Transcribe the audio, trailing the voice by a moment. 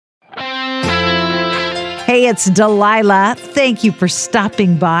Hey, it's Delilah. Thank you for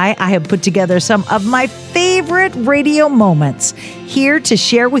stopping by. I have put together some of my favorite radio moments here to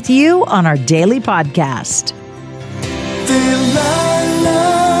share with you on our daily podcast.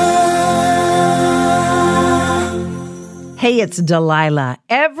 Hey, it's Delilah.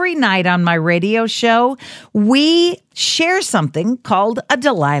 Every night on my radio show, we share something called a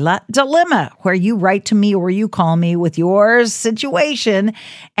Delilah Dilemma, where you write to me or you call me with your situation,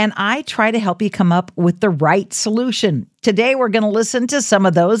 and I try to help you come up with the right solution. Today, we're going to listen to some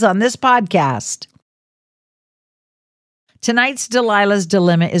of those on this podcast. Tonight's Delilah's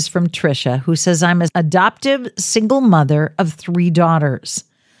Dilemma is from Trisha, who says, I'm an adoptive single mother of 3 daughters.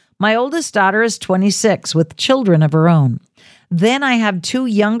 My oldest daughter is 26 with children of her own. Then I have 2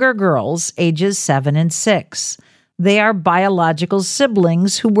 younger girls, ages 7 and 6. They are biological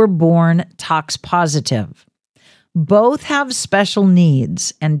siblings who were born tox positive. Both have special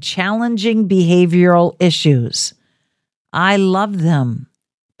needs and challenging behavioral issues. I love them,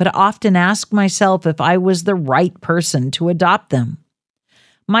 but often ask myself if I was the right person to adopt them.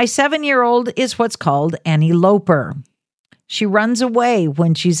 My 7-year-old is what's called an eloper. She runs away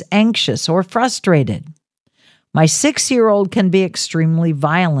when she's anxious or frustrated. My 6-year-old can be extremely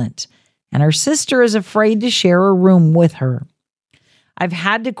violent, and her sister is afraid to share a room with her. I've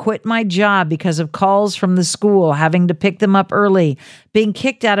had to quit my job because of calls from the school, having to pick them up early, being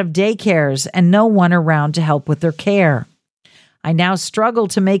kicked out of daycares, and no one around to help with their care. I now struggle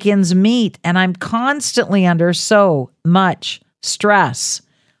to make ends meet, and I'm constantly under so much stress.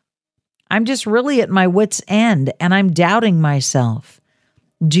 I'm just really at my wit's end, and I'm doubting myself.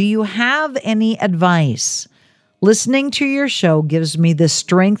 Do you have any advice? Listening to your show gives me the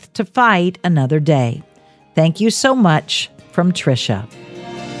strength to fight another day. Thank you so much, from Trisha.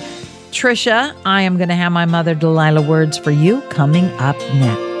 Trisha, I am going to have my mother Delilah words for you coming up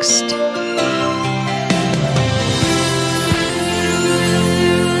next.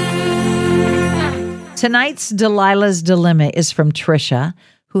 Tonight's Delilah's Dilemma is from Trisha,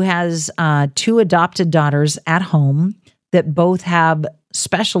 who has 2 adopted daughters at home that both have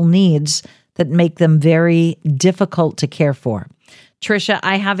special needs that make them very difficult to care for. Trisha,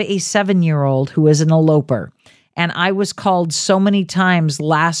 I have a 7-year-old who is an eloper, and I was called so many times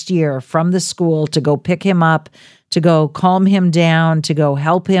last year from the school to go pick him up, to go calm him down, to go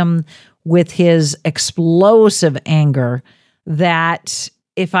help him with his explosive anger, that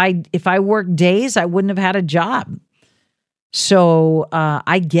if I worked days, I wouldn't have had a job. So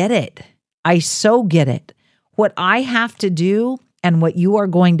I get it. I so get it. What I have to do and what you are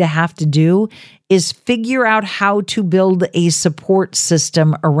going to have to do is figure out how to build a support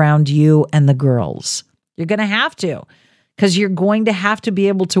system around you and the girls. You're going to have to, because you're going to have to be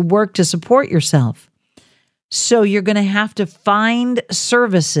able to work to support yourself. So you're going to have to find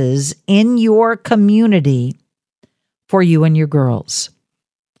services in your community for you and your girls.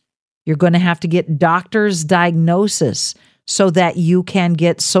 You're going to have to get doctor's diagnosis so that you can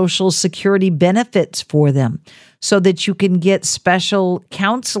get Social Security benefits for them, so that you can get special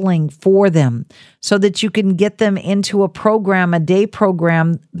counseling for them, so that you can get them into a program, a day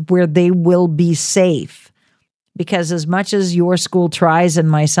program where they will be safe. Because as much as your school tries and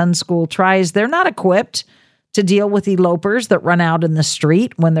my son's school tries, they're not equipped to deal with elopers that run out in the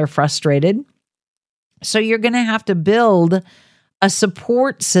street when they're frustrated. So you're going to have to build a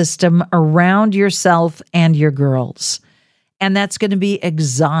support system around yourself and your girls. And that's going to be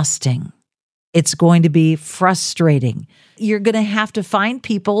exhausting. It's going to be frustrating. You're going to have to find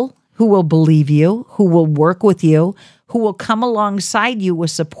people who will believe you, who will work with you, who will come alongside you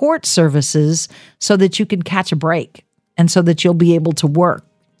with support services so that you can catch a break and so that you'll be able to work,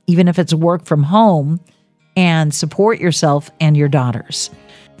 even if it's work from home, and support yourself and your daughters.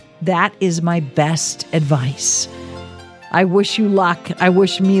 That is my best advice. I wish you luck. I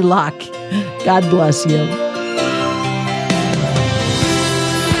wish me luck. God bless you.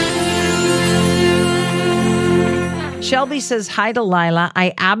 Shelby says, hi, Delilah.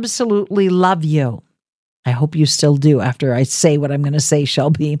 I absolutely love you. I hope you still do after I say what I'm going to say,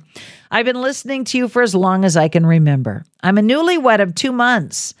 Shelby. I've been listening to you for as long as I can remember. I'm a newlywed of 2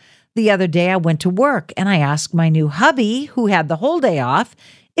 months. The other day I went to work and I asked my new hubby, who had the whole day off,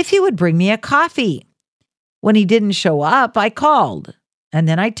 if he would bring me a coffee. When he didn't show up, I called and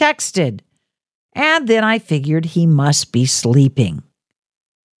then I texted. And then I figured he must be sleeping.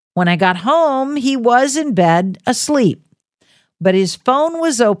 When I got home, he was in bed asleep, but his phone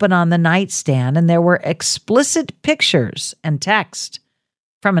was open on the nightstand and there were explicit pictures and text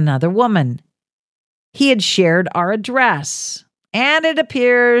from another woman. He had shared our address, and it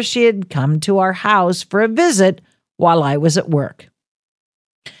appears she had come to our house for a visit while I was at work.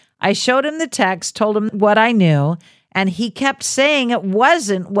 I showed him the text, told him what I knew, and he kept saying it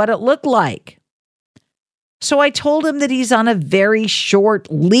wasn't what it looked like. So I told him that he's on a very short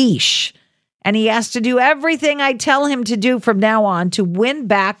leash, and he has to do everything I tell him to do from now on to win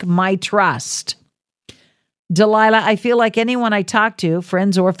back my trust. Delilah, I feel like anyone I talk to,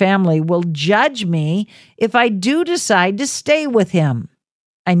 friends or family, will judge me if I do decide to stay with him.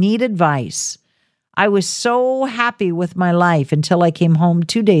 I need advice. I was so happy with my life until I came home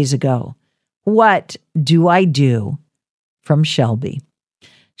 2 days ago. What do I do? From Shelby.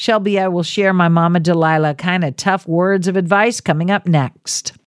 Shelby, I will share my Mama Delilah kind of tough words of advice coming up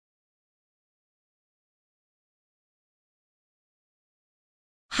next.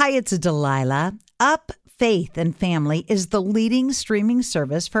 Hi, it's Delilah. Up Faith and Family is the leading streaming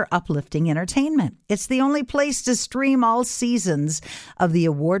service for uplifting entertainment. It's the only place to stream all seasons of the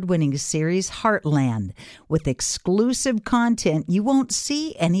award-winning series Heartland with exclusive content you won't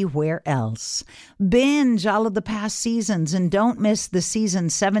see anywhere else. Binge all of the past seasons and don't miss the season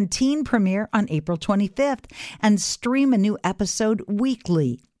 17 premiere on April 25th and stream a new episode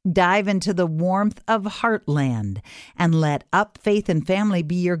weekly. Dive into the warmth of Heartland and let Up Faith and Family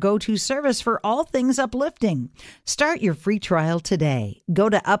be your go-to service for all things uplifting. Start your free trial today. Go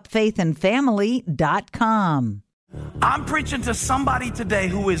to upfaithandfamily.com. I'm preaching to somebody today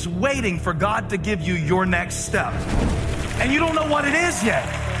who is waiting for God to give you your next step. And you don't know what it is yet.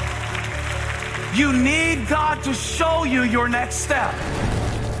 You need God to show you your next step.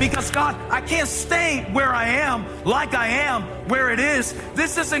 Because God, I can't stay where I am, like I am, where it is.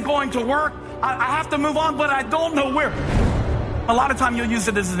 This isn't going to work. I have to move on, but I don't know where. A lot of time you'll use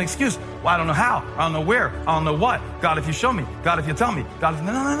it as an excuse. Well, I don't know how. I don't know where. I don't know what. God, if you show me. God, if you tell me. God, if...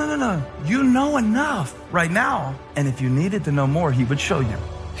 No. You know enough right now. And if you needed to know more, he would show you.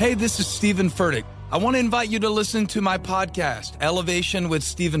 Hey, this is Stephen Furtick. I want to invite you to listen to my podcast, Elevation with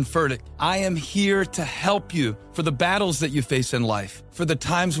Stephen Furtick. I am here to help you for the battles that you face in life, for the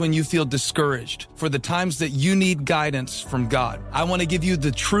times when you feel discouraged, for the times that you need guidance from God. I want to give you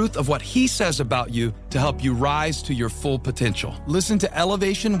the truth of what He says about you to help you rise to your full potential. Listen to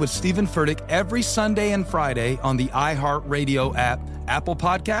Elevation with Stephen Furtick every Sunday and Friday on the iHeartRadio app, Apple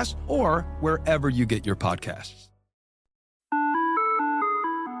Podcasts, or wherever you get your podcasts.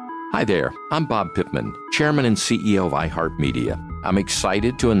 Hi there, I'm Bob Pittman, Chairman and CEO of iHeartMedia. I'm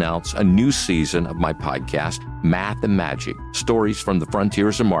excited to announce a new season of my podcast, Math and Magic, Stories from the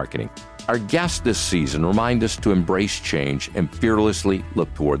Frontiers of Marketing. Our guests this season remind us to embrace change and fearlessly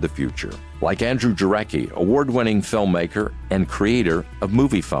look toward the future. Like Andrew Jarecki, award-winning filmmaker and creator of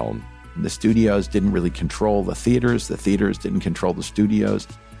MoviePhone. The studios didn't really control the theaters didn't control the studios.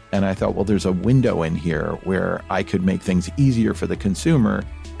 And I thought, well, there's a window in here where I could make things easier for the consumer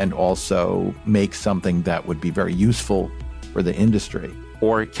and also make something that would be very useful for the industry.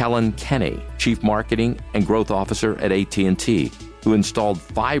 Or Kellen Kenny, Chief Marketing and Growth Officer at AT&T, who installed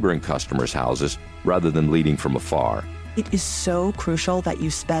fiber in customers' houses rather than leading from afar. It is so crucial that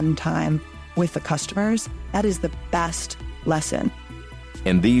you spend time with the customers. That is the best lesson.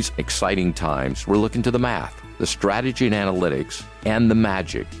 In these exciting times, we're looking to the math, the strategy and analytics, and the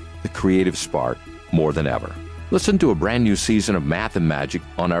magic, the creative spark, more than ever. Listen to a brand new season of Math and Magic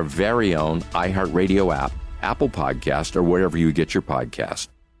on our very own iHeartRadio app, Apple Podcast, or wherever you get your podcast.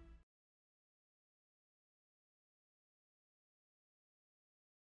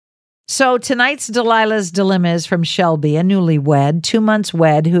 So tonight's Delilah's Dilemma is from Shelby, a newlywed, 2 months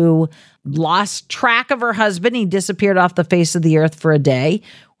wed, who lost track of her husband. He disappeared off the face of the earth for a day.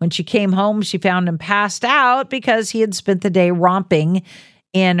 When she came home, she found him passed out because he had spent the day romping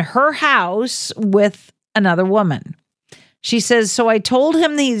in her house with another woman. She says, so I told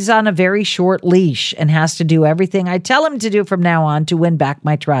him that he's on a very short leash and has to do everything I tell him to do from now on to win back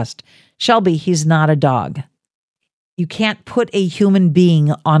my trust. Shelby, he's not a dog. You can't put a human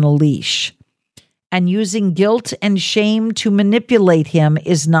being on a leash. And using guilt and shame to manipulate him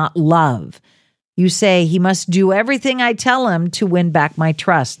is not love. You say he must do everything I tell him to win back my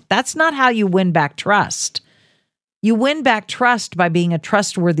trust. That's not how you win back trust. You win back trust by being a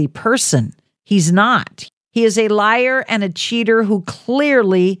trustworthy person. He's not. He is a liar and a cheater who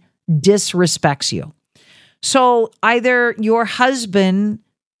clearly disrespects you. So either your husband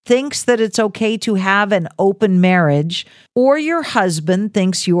thinks that it's okay to have an open marriage, or your husband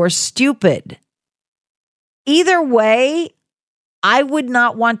thinks you're stupid. Either way, I would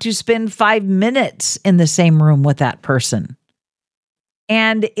not want to spend 5 minutes in the same room with that person.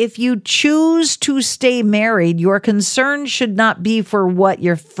 And if you choose to stay married, your concern should not be for what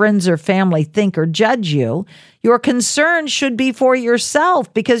your friends or family think or judge you. Your concern should be for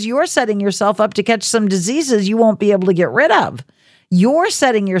yourself, because you're setting yourself up to catch some diseases you won't be able to get rid of. You're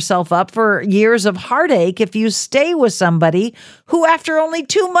setting yourself up for years of heartache if you stay with somebody who, after only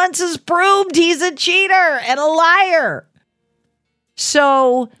 2 months, has proved he's a cheater and a liar.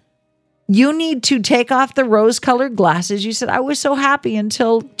 So you need to take off the rose-colored glasses. You said, I was so happy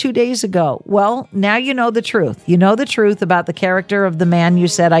until 2 days ago. Well, now you know the truth. You know the truth about the character of the man you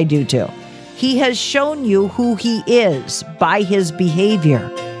said I do to. He has shown you who he is by his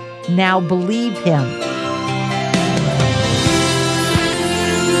behavior. Now believe him.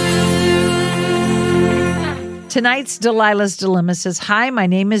 Tonight's Delilah's Dilemma says, hi, my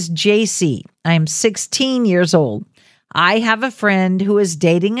name is JC. I'm 16 years old. I have a friend who is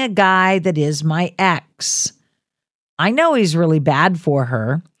dating a guy that is my ex. I know he's really bad for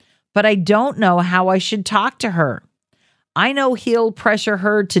her, but I don't know how I should talk to her. I know he'll pressure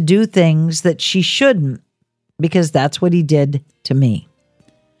her to do things that she shouldn't because that's what he did to me.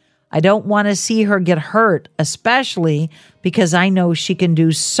 I don't want to see her get hurt, especially because I know she can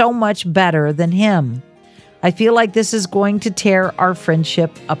do so much better than him. I feel like this is going to tear our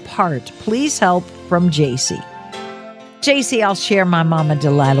friendship apart. Please help, from JC. JC, I'll share my Mama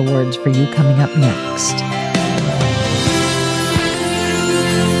Delilah words for you coming up next.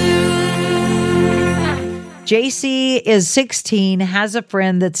 JC is 16, has a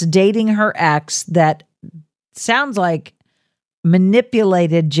friend that's dating her ex that sounds like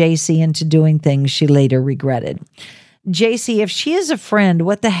manipulated JC into doing things she later regretted. JC, if she is a friend,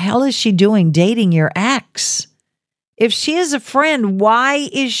 what the hell is she doing dating your ex? If she is a friend, why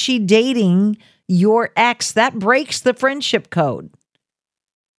is she dating your ex? That breaks the friendship code.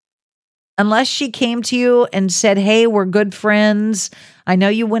 Unless she came to you and said, hey, we're good friends. I know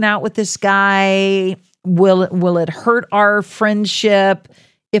you went out with this guy. Will it hurt our friendship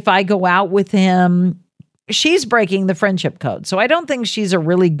if I go out with him? She's breaking the friendship code. So I don't think she's a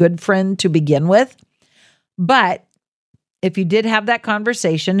really good friend to begin with. But if you did have that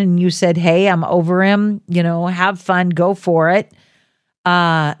conversation and you said, hey, I'm over him, have fun, go for it,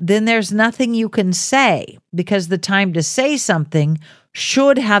 then there's nothing you can say, because the time to say something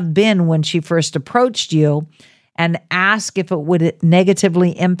should have been when she first approached you and ask if it would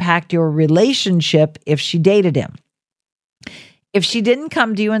negatively impact your relationship if she dated him. If she didn't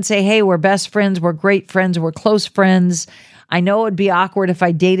come to you and say, hey, we're best friends, we're great friends, we're close friends, I know it would be awkward if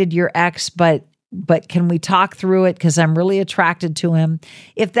I dated your ex, but can we talk through it because I'm really attracted to him?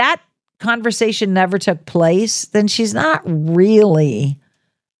 If that conversation never took place, then she's not really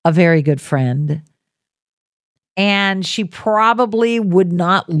a very good friend. And she probably would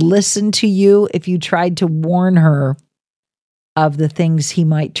not listen to you if you tried to warn her of the things he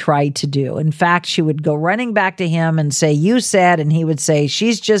might try to do. In fact, she would go running back to him and say, you said, and he would say,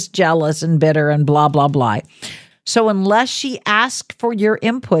 she's just jealous and bitter and blah, blah, blah. So unless she asks for your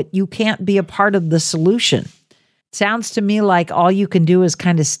input, you can't be a part of the solution. Sounds to me like all you can do is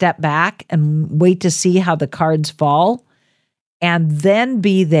kind of step back and wait to see how the cards fall, and then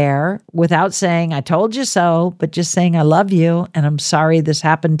be there without saying, I told you so, but just saying, I love you, and I'm sorry this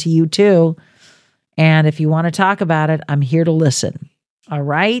happened to you too. And if you want to talk about it, I'm here to listen. All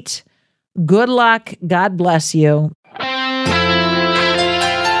right? Good luck. God bless you.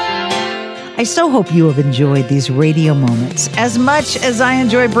 I so hope you have enjoyed these radio moments as much as I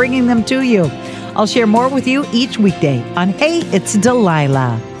enjoy bringing them to you. I'll share more with you each weekday on Hey, It's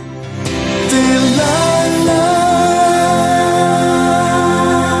Delilah.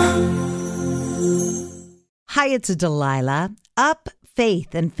 Hi, it's Delilah. Up,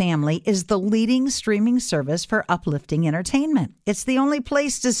 Faith, and Family is the leading streaming service for uplifting entertainment. It's the only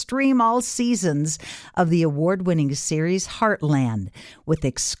place to stream all seasons of the award-winning series Heartland, with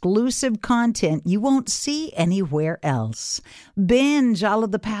exclusive content you won't see anywhere else. Binge all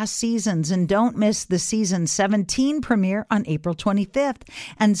of the past seasons and don't miss the season 17 premiere on April 25th,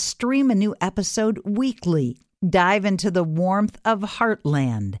 and stream a new episode weekly. Dive into the warmth of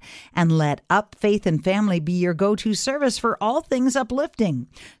Heartland and let Up, Faith, and Family be your go-to service for all things uplifting.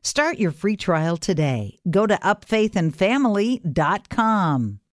 Start your free trial today. Go to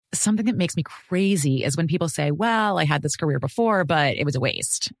upfaithandfamily.com. Something that makes me crazy is when people say, well, I had this career before, but it was a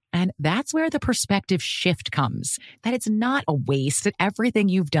waste. And that's where the perspective shift comes, that it's not a waste, that everything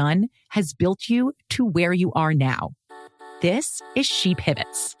you've done has built you to where you are now. This is She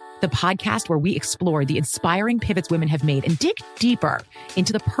Pivots, the podcast where we explore the inspiring pivots women have made and dig deeper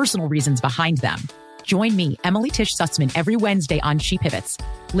into the personal reasons behind them. Join me, Emily Tish Sussman, every Wednesday on She Pivots.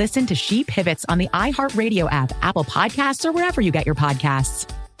 Listen to She Pivots on the iHeartRadio app, Apple Podcasts, or wherever you get your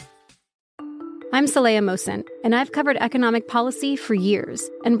podcasts. I'm Saleha Mohsen, and I've covered economic policy for years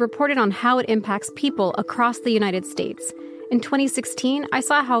and reported on how it impacts people across the United States. In 2016, I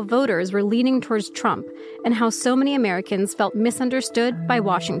saw how voters were leaning towards Trump and how so many Americans felt misunderstood by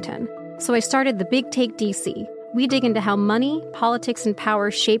Washington. So I started The Big Take DC. We dig into how money, politics, and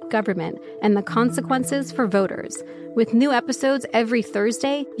power shape government and the consequences for voters. With new episodes every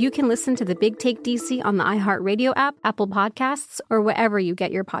Thursday, you can listen to The Big Take DC on the iHeartRadio app, Apple Podcasts, or wherever you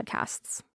get your podcasts.